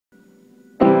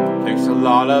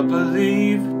lot of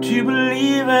belief to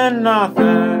believe in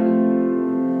nothing.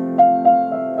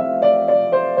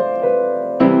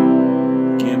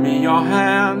 Give me your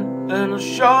hand and I'll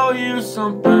show you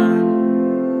something.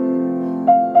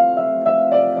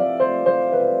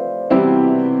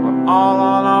 We're all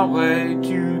on our way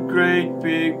to a great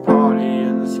big party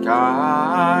in the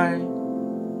sky.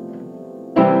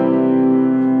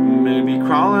 Maybe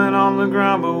crawling on the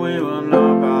ground, but we will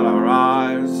know about our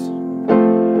eyes.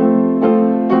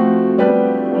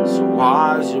 So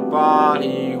why does your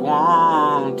body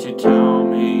want to tell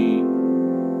me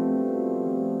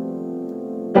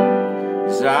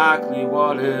exactly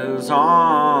what is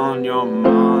on your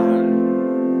mind?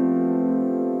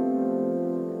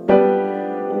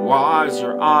 Why does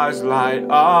your eyes light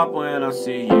up when I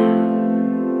see you?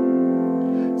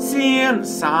 Seeing the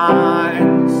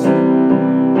signs.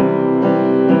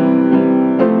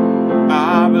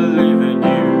 I believe in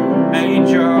you,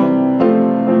 angel.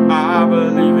 I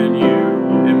believe in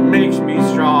you, it makes me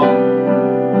strong.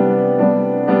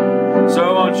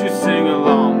 So won't you sing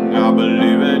along? I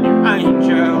believe in you,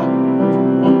 angel.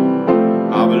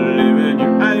 I believe in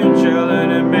you, angel,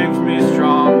 and it makes me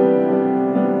strong.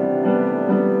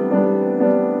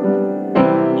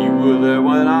 You were there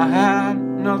when I had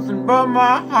nothing but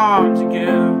my heart to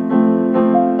give.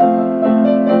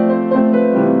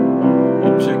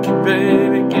 You took it,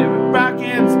 baby, give it back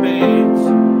in spades.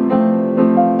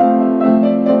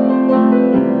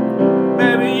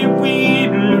 Maybe if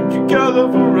we'd live together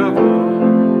forever,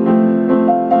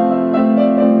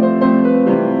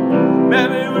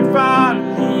 maybe we'd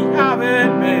finally have it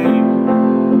made.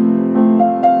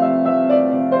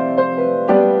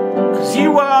 'Cause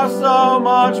you are so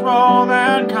much more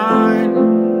than kind.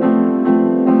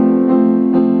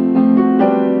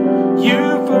 You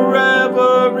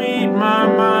forever read my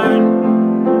mind.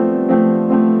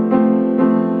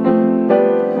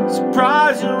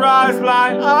 Surprise, your eyes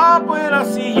light up when I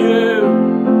see you.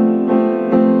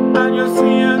 And you're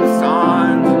seeing the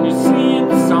signs, and you're seeing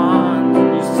the signs,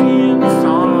 and you're seeing the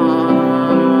signs.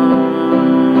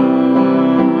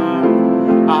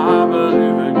 I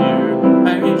believe in you,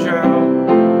 angel.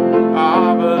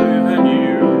 I believe in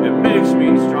you, it makes me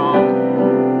strong.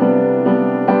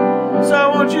 So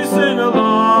won't you sing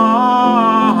along?